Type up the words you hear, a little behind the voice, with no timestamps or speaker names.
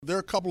There are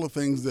a couple of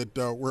things that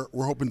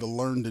we're hoping to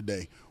learn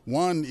today.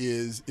 One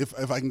is,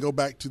 if I can go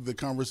back to the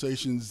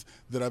conversations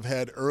that I've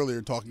had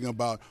earlier talking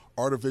about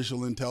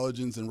artificial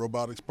intelligence and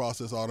robotics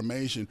process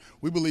automation,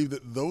 we believe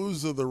that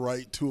those are the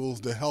right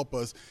tools to help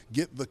us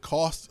get the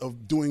cost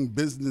of doing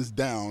business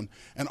down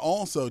and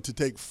also to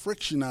take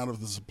friction out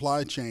of the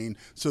supply chain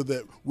so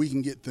that we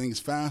can get things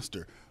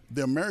faster.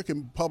 The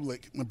American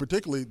public, and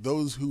particularly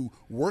those who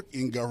work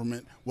in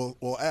government,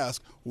 will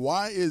ask,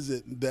 why is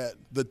it that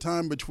the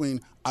time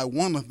between I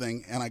want a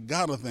thing and I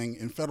got a thing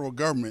in federal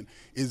government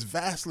is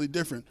vastly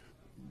different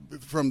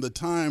from the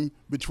time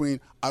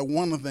between I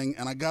want a thing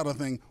and I got a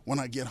thing when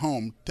I get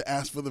home to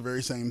ask for the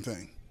very same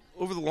thing?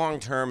 Over the long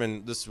term,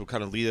 and this will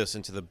kind of lead us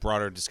into the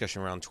broader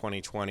discussion around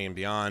 2020 and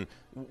beyond,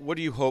 what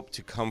do you hope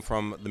to come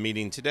from the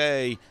meeting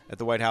today at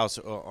the White House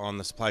on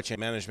the supply chain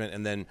management,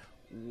 and then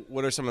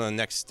what are some of the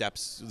next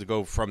steps to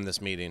go from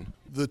this meeting?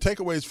 The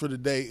takeaways for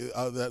today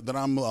that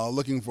I'm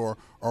looking for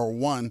are,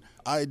 one,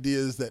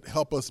 ideas that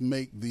help us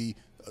make the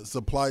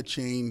supply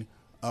chain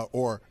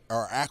or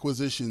our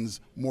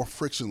acquisitions more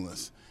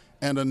frictionless.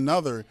 And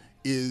another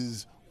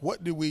is,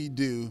 what do we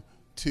do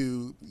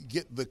to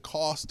get the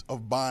cost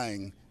of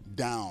buying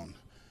down?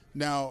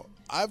 Now,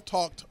 I've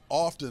talked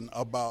often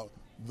about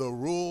the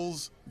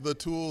rules, the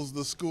tools,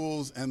 the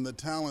schools, and the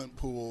talent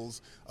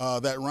pools,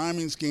 that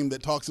rhyming scheme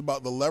that talks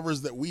about the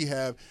levers that we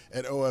have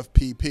at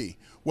OFPP.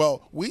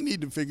 Well, we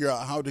need to figure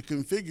out how to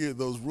configure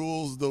those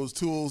rules, those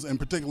tools, and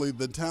particularly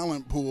the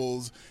talent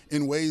pools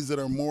in ways that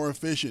are more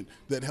efficient,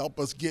 that help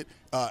us get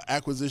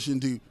acquisition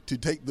to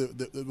take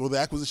the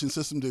acquisition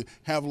system to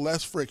have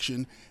less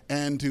friction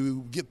and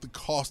to get the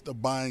cost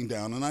of buying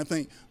down. And I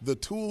think the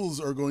tools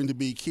are going to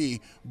be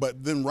key,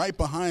 but then right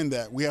behind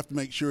that, we have to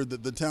make sure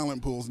that the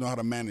talent pools know how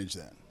to manage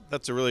that.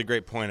 That's a really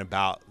great point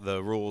about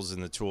the rules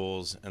and the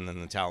tools and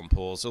then the talent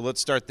pool. So let's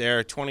start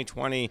there.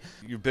 2020,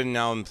 you've been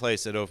now in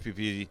place at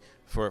OFPP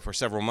for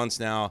several months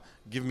now.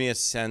 Give me a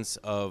sense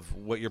of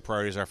what your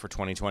priorities are for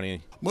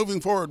 2020. Moving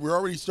forward, we're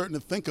already starting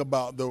to think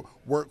about the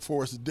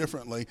workforce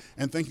differently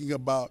and thinking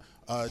about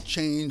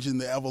change and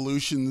the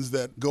evolutions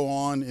that go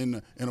on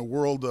in a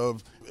world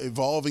of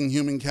evolving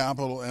human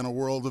capital and a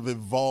world of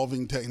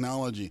evolving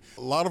technology.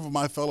 A lot of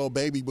my fellow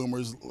baby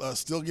boomers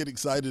still get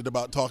excited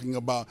about talking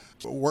about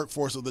the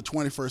workforce of the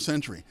 21st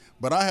century.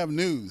 But I have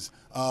news.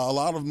 A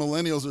lot of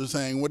millennials are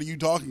saying, what are you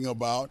talking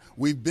about?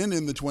 We've been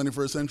in the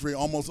 21st century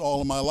almost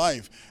all of my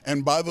life.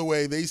 And by the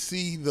way, they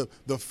see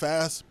the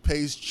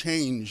fast-paced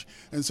change.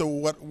 And so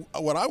what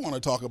I want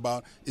to talk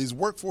about is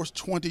Workforce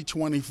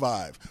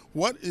 2025.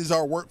 What is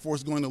our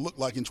workforce going to look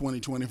like in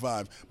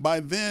 2025? By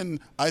then,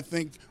 I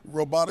think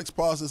robotics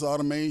process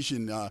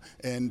automation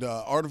and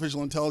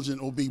artificial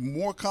intelligence will be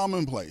more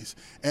commonplace.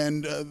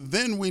 And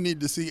then we need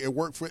to see a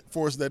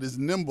workforce that is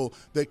nimble,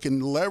 that can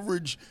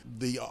leverage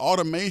the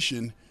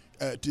automation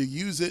to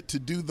use it to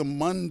do the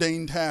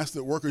mundane tasks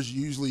that workers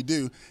usually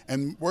do.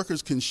 And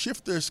workers can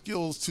shift their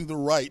skills to the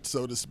right,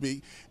 so to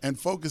speak, and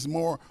focus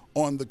more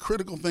on the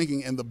critical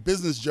thinking and the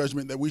business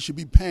judgment that we should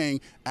be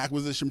paying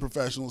acquisition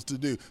professionals to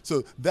do.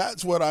 So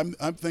that's what I'm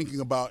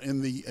thinking about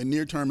in the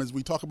near term as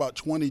we talk about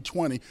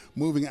 2020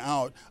 moving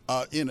out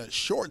in a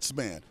short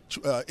span.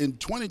 In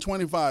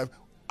 2025,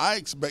 I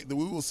expect that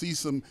we will see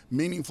some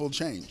meaningful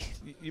change.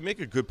 You make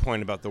a good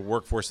point about the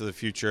workforce of the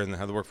future and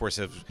how the workforce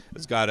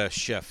has got to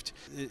shift.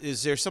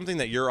 Is there something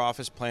that your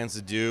office plans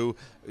to do?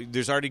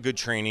 There's already good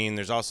training.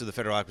 There's also the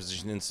Federal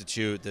Acquisition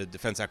Institute, the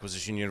Defense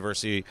Acquisition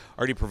University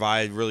already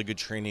provide really good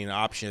training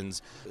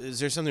options. Is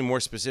there something more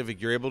specific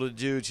you're able to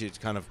do to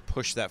kind of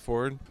push that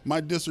forward?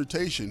 My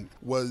dissertation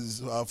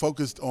was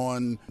focused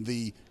on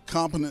the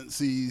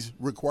competencies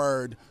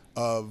required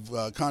of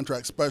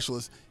contract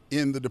specialists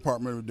in the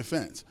Department of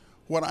Defense.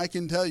 What I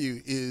can tell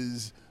you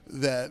is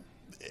that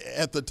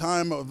at the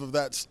time of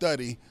that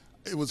study,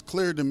 it was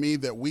clear to me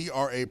that we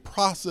are a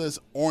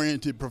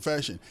process-oriented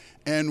profession.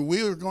 And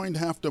we are going to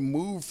have to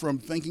move from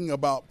thinking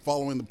about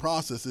following the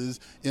processes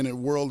in a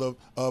world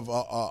of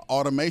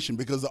automation,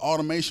 because the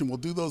automation will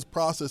do those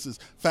processes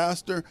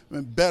faster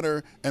and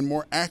better and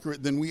more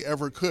accurate than we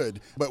ever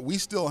could. But we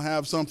still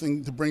have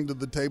something to bring to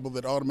the table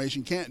that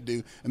automation can't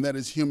do, and that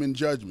is human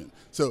judgment.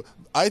 So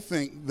I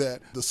think that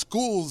the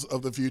schools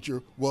of the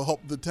future will help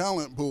the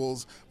talent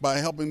pools by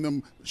helping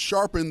them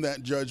sharpen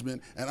that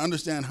judgment and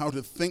understand how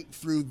to think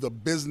through the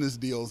business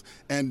deals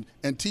and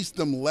teach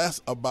them less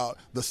about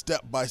the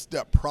step-by-step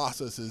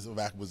processes of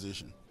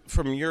acquisition.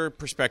 From your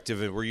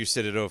perspective, where you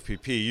sit at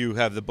OFPP, you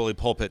have the bully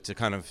pulpit to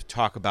kind of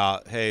talk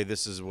about, hey,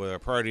 this is where our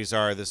priorities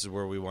are, this is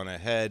where we want to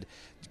head.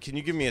 Can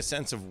you give me a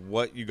sense of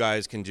what you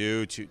guys can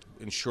do to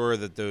ensure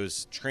that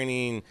those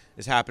training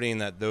is happening,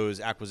 that those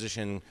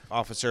acquisition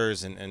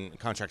officers and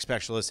contract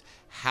specialists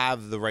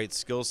have the right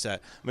skill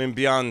set? I mean,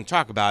 beyond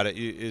talk about it,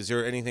 is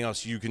there anything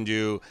else you can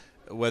do,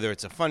 whether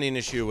it's a funding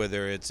issue,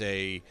 whether it's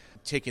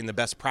taking the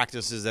best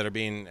practices that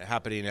are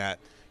happening at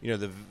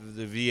the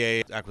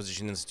VA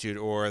Acquisition Institute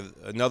or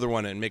another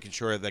one and making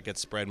sure that gets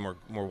spread more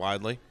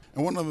widely?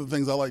 And one of the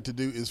things I like to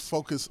do is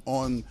focus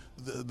on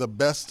the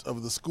best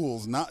of the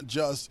schools, not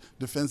just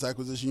Defense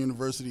Acquisition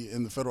University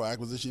and the Federal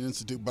Acquisition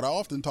Institute, but I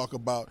often talk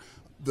about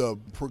the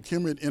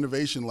Procurement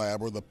Innovation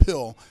Lab, or the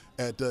PIL,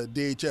 at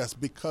DHS,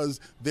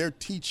 because they're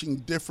teaching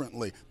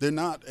differently. They're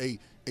not a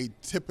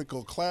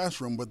typical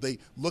classroom, but they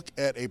look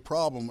at a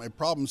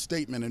problem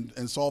statement,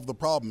 and solve the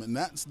problem. And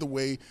that's the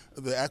way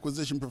the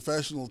acquisition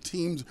professional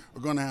teams are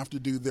going to have to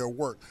do their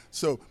work.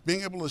 So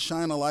being able to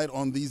shine a light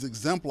on these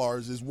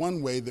exemplars is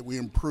one way that we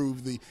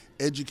improve the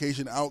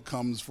education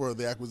outcomes for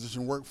the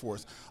acquisition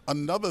workforce.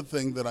 Another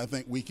thing that I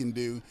think we can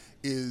do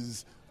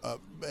is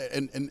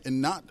and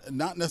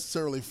not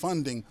necessarily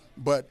funding,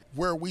 but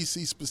where we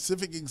see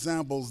specific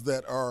examples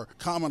that are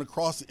common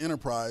across the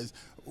enterprise.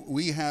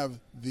 We have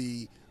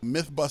the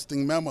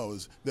myth-busting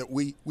memos that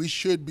we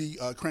should be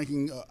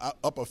cranking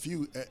up a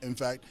few, in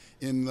fact,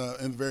 in the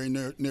very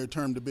near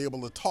term, to be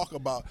able to talk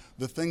about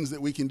the things that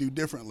we can do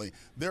differently.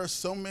 There are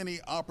so many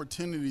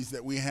opportunities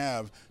that we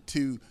have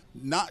to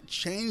not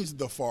change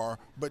the FAR,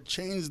 but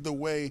change the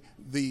way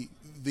the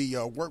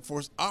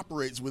workforce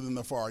operates within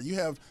the FAR. You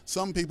have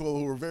some people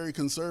who are very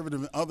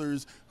conservative and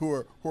others who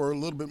are a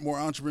little bit more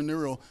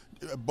entrepreneurial,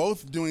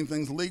 both doing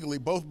things legally,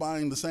 both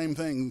buying the same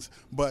things,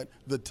 but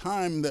the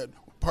time that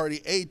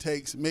Party A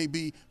takes may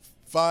be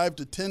 5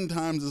 to 10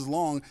 times as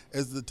long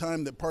as the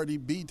time that Party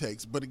B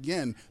takes. But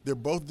again, they're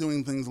both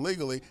doing things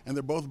legally, and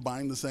they're both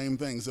buying the same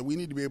thing. So we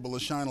need to be able to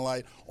shine a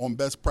light on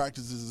best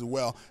practices as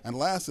well. And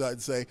lastly,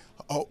 I'd say,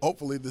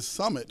 hopefully this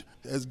summit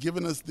has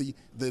given us the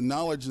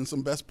knowledge and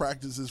some best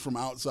practices from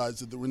outside,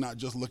 so that we're not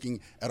just looking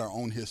at our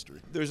own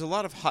history. There's a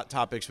lot of hot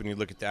topics when you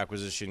look at the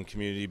acquisition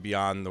community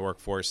beyond the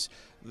workforce.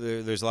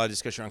 There's a lot of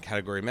discussion on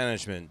category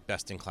management,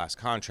 best-in-class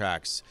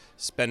contracts,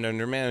 spend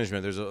under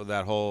management. There's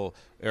that whole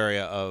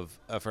area of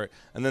effort.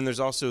 And then there's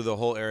also the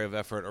whole area of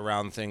effort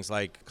around things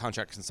like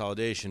contract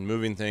consolidation,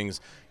 moving things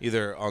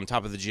either on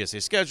top of the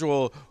GSA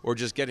schedule or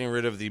just getting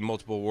rid of the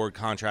multiple award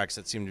contracts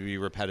that seem to be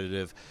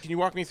repetitive. Can you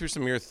walk me through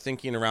some of your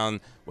thinking around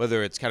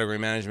whether it's category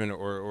management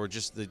or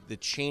just the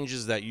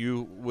changes that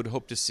you would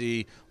hope to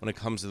see when it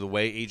comes to the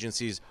way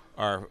agencies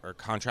are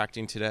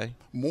contracting today?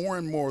 More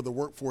and more, the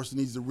workforce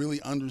needs to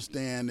really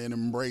understand and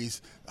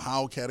embrace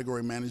how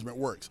category management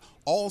works.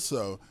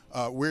 Also,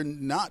 we're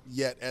not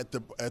yet at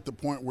the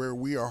point where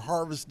we are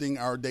harvesting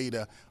our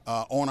data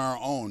on our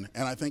own,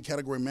 and I think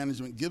category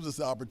management gives us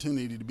the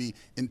opportunity to be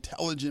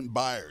intelligent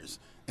buyers.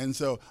 And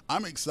so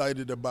I'm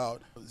excited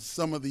about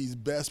some of these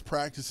best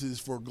practices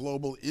for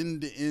global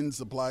end-to-end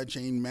supply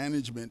chain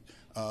management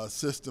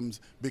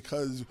systems,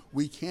 because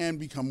we can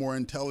become more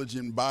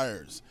intelligent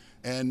buyers.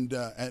 And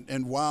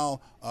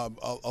while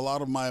a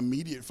lot of my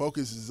immediate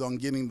focus is on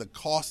getting the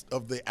cost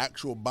of the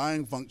actual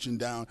buying function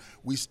down,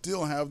 we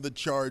still have the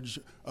charge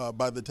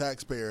by the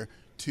taxpayer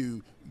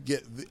to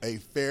get a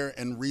fair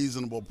and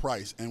reasonable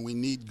price, and we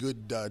need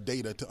good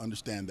data to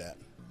understand that.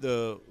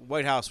 The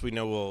White House, we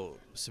know, will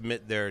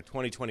submit their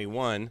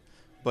 2021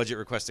 budget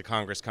request to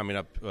Congress coming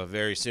up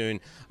very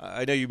soon.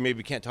 I know you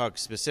maybe can't talk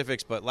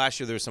specifics, but last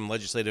year there was some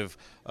legislative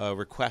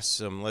requests,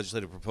 some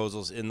legislative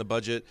proposals in the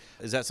budget.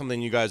 Is that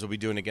something you guys will be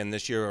doing again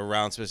this year,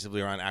 specifically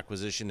around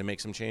acquisition, to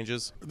make some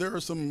changes? There are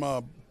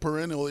some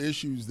perennial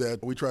issues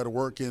that we try to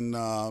work in,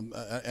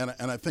 and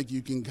I think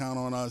you can count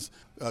on us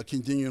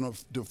continuing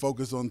to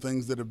focus on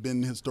things that have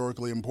been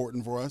historically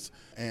important for us,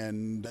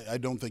 and I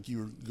don't think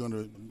you're going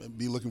to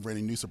be looking for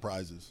any new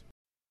surprises.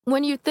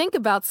 When you think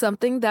about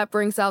something that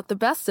brings out the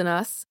best in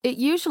us, it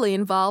usually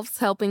involves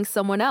helping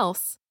someone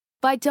else.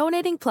 By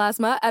donating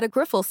plasma at a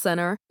Grifols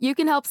Center, you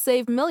can help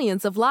save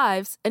millions of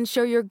lives and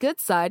show your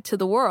good side to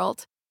the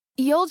world.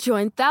 You'll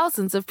join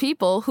thousands of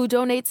people who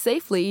donate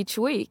safely each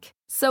week,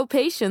 so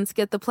patients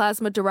get the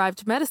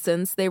plasma-derived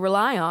medicines they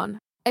rely on.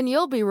 And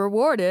you'll be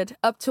rewarded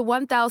up to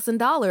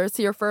 $1,000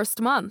 your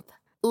first month.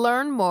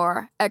 Learn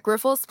more at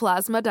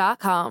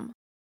grifolsplasma.com.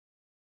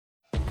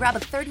 Grab a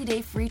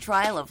 30-day free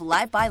trial of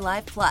Live by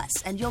Live Plus,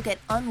 and you'll get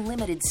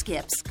unlimited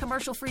skips,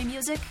 commercial-free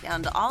music,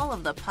 and all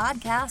of the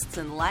podcasts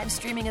and live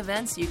streaming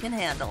events you can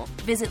handle.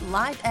 Visit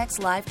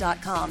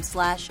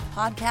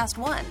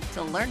livexlive.com/podcast1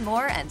 to learn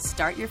more and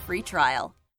start your free trial.